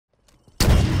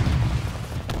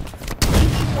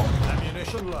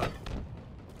Position low.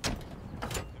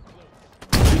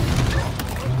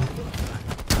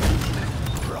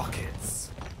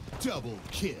 Rockets. Double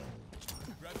kill.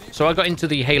 So I got into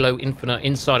the Halo Infinite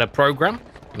Insider program,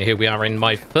 and here we are in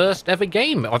my first ever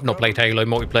game. I've not played Halo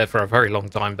multiplayer for a very long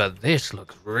time, but this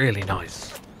looks really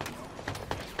nice.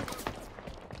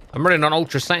 I'm running on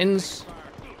ultra settings,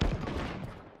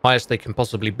 highest they can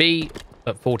possibly be,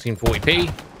 at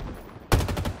 1440p.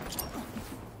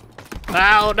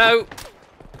 Oh no,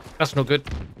 that's not good.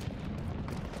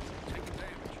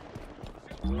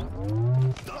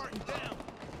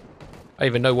 I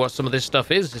even know what some of this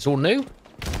stuff is. It's all new.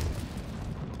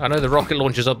 I know the rocket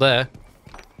launcher's up there.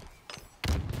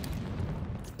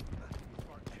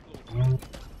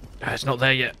 It's not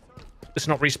there yet. It's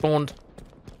not respawned.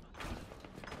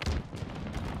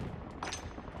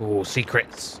 Oh,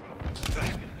 secrets.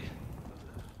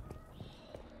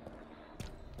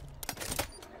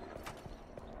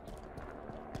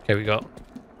 Okay, we got.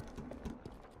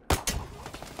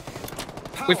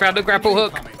 We found a grapple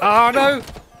hook. Oh no!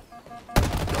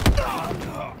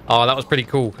 Oh, that was pretty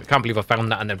cool. I can't believe I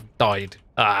found that and then died.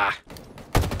 Ah.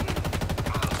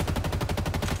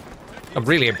 I'm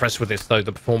really impressed with this, though,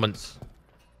 the performance.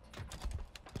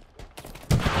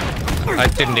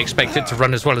 I didn't expect it to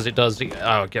run as well as it does. Oh,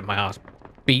 I'll get my ass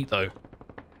beat, though.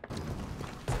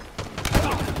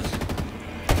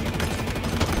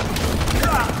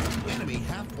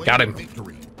 Got him.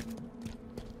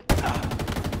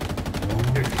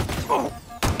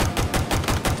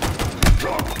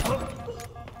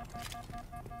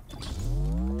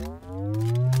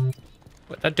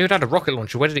 That dude had a rocket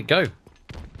launcher. Where did it go?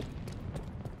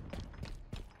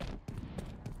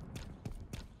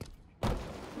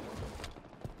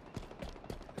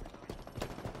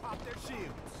 Pop their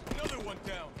shields. Another one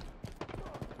down.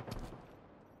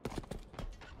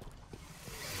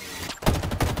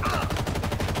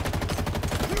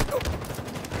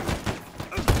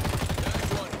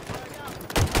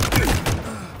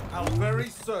 How very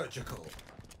surgical.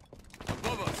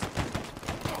 Above us.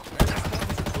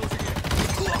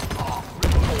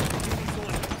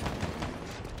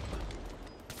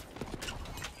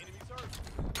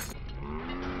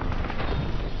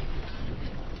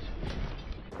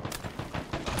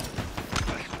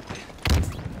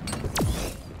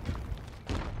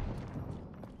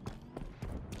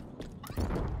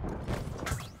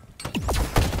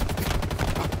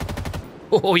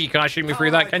 Oh, you can't shoot me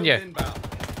through that, can you?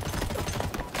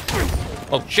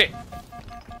 Oh, shit.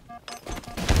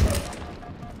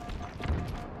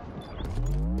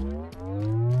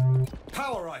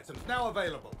 Power items now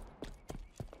available.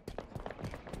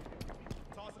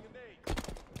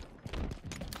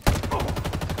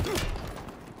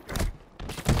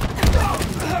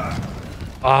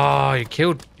 Oh, you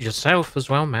killed yourself as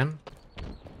well, man.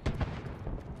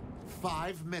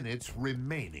 5 minutes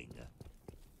remaining.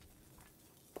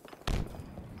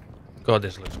 God,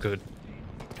 this looks good.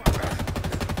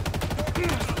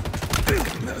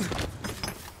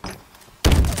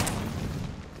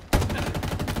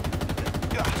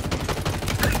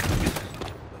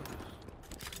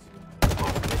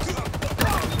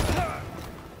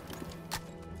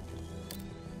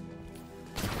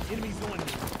 Enemies on me.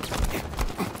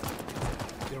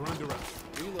 They're under us.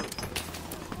 Reload.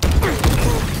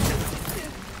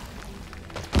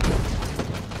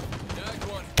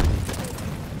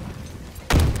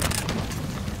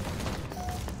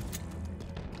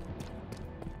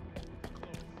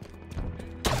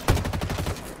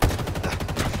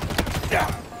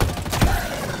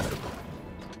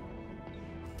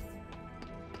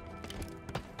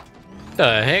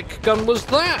 The heck gun was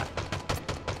that?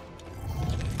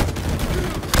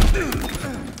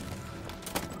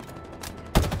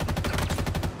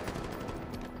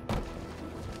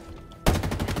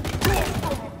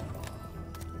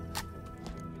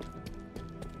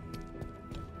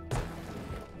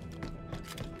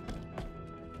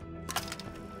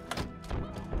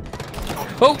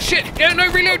 Oh shit! Yeah,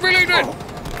 no, reload, reload, reload!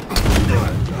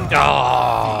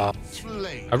 Ah!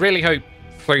 I really hope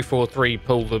 343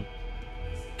 pull the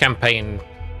campaign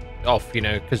off, you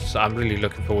know, because I'm really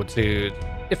looking forward to,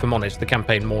 if I'm honest, the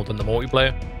campaign more than the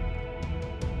multiplayer.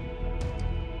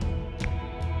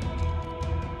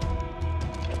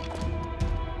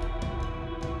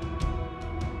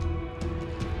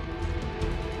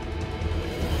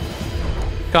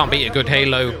 Can't beat a good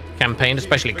Halo campaign,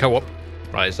 especially co-op.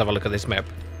 Right, let's have a look at this map.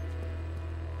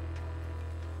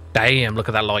 Damn, look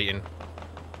at that lighting.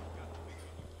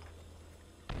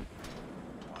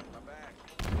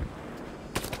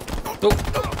 Oh,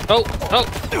 oh, oh.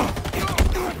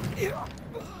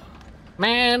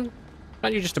 Man.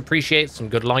 Can't you just appreciate some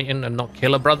good lighting and not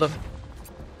kill a brother?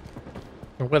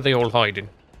 Or where are they all hiding?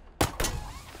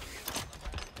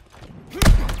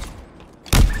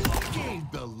 Gain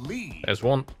the lead. There's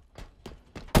one.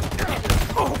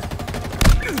 Double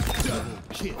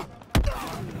kill.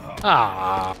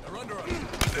 Ah. They're under us.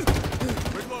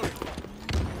 Reloading.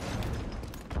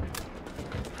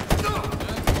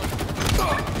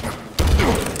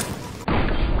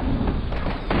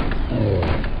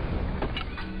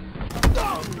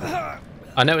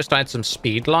 I noticed I had some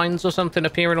speed lines or something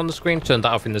appearing on the screen. Turned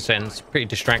that off in the settings. Pretty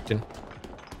distracting.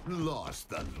 Lost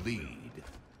the lead.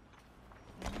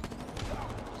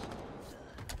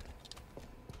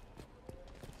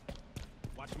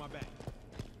 Watch my back.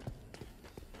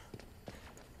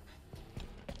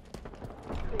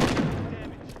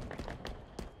 Enemies.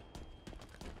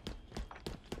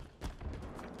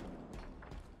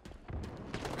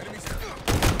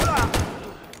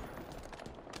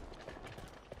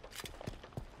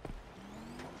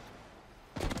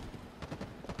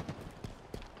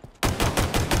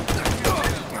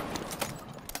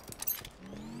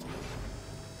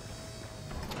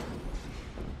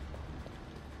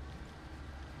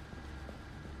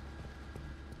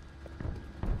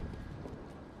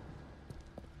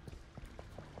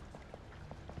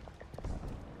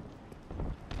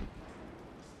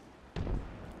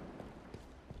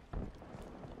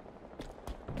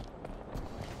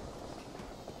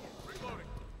 Reloading.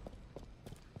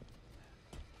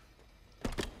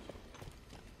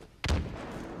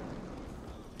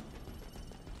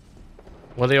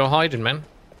 Where they all hiding, man?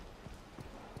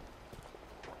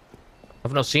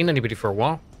 I've not seen anybody for a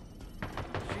while.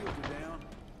 Shields are down.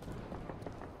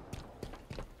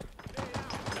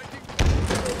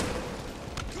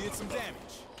 Did some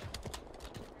damage.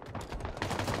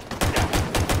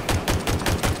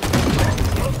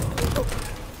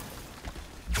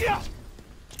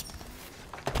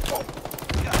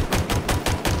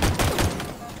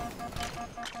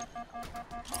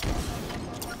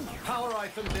 Power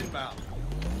items inbound.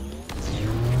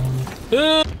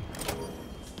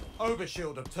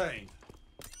 Overshield obtained.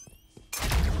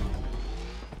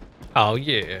 Oh,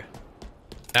 yeah.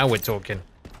 Now we're talking.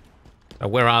 Now,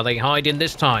 where are they hiding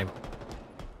this time?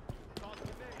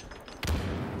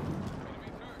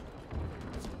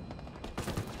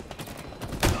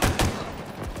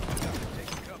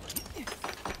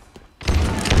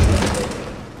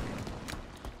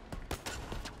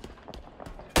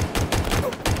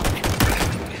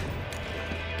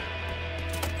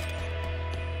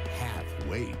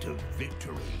 Halfway to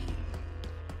victory.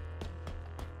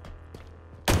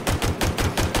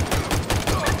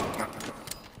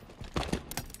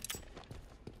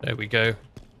 There we go. Over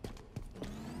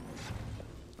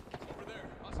there.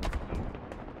 Awesome.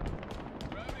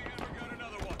 Grabbing and we got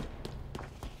another one.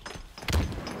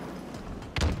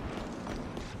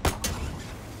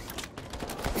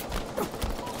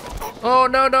 Oh,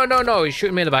 no, no, no, no. He's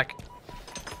shooting me in the back.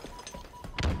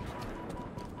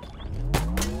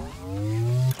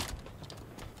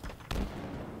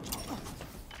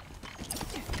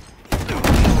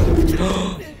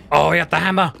 Oh, he had the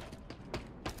hammer.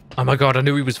 Oh my god, I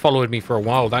knew he was following me for a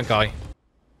while, that guy. Look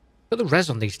at the res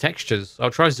on these textures. I'll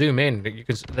try to zoom in. You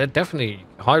can, they're definitely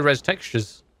high-res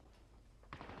textures.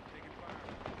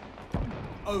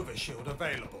 Overshield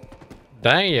available.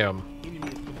 Damn.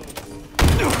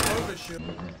 Overshield.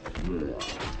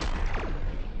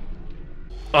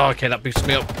 Oh, okay, that boosts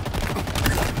me up.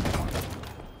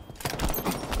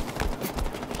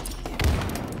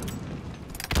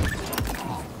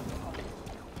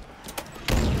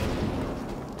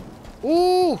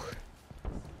 Ooh.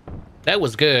 That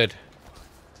was good.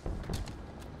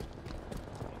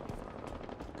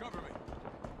 Cover me.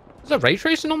 Is there ray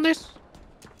tracing on this?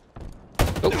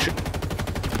 Oh, shit.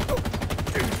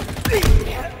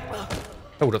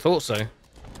 I would have thought so.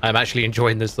 I'm actually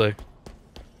enjoying this, though.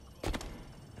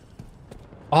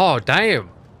 Oh,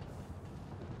 damn.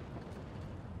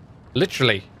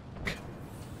 Literally.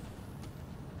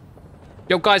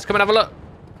 Yo, guys, come and have a look.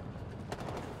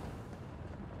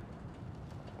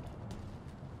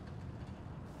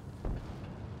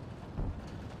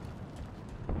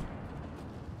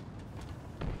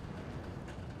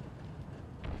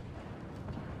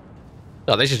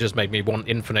 Oh, this has just made me want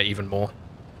Infinite even more.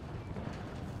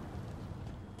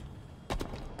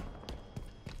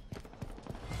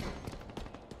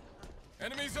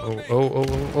 Enemies Oh,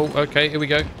 on me. okay, here we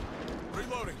go.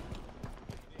 Reloading.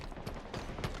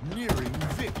 Nearing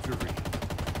victory.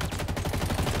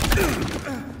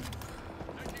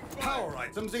 Power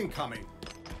items incoming.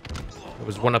 There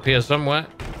was one up here somewhere.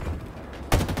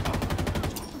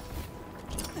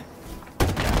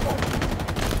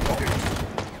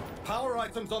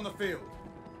 items on the field.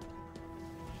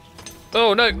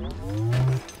 Oh no!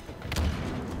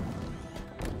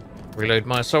 Reload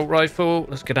my assault rifle.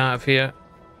 Let's get out of here.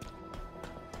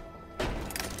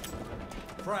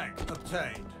 Frag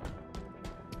obtained.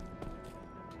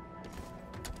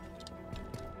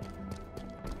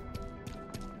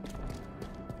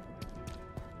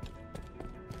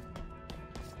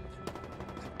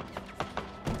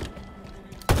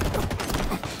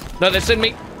 No, they're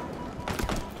sending me.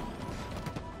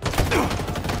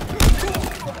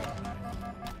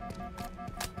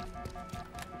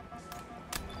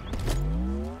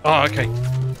 Oh, okay.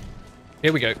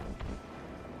 Here we go.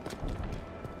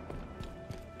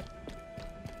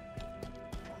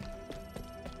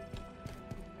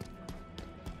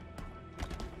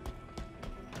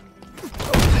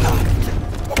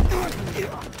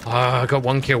 Ah, I got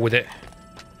one kill with it.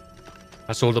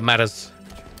 That's all that matters.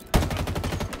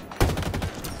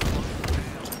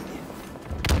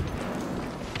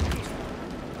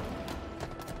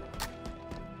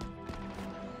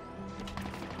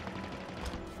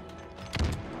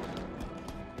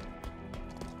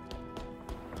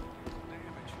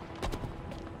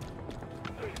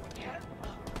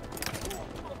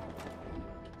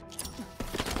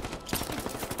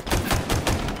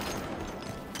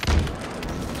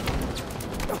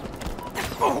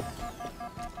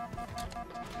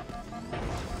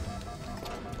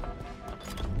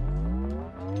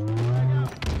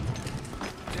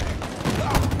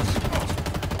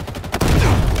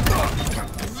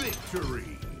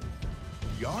 Victory.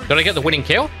 Did I get the winning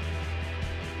kill?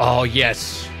 Oh,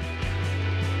 yes.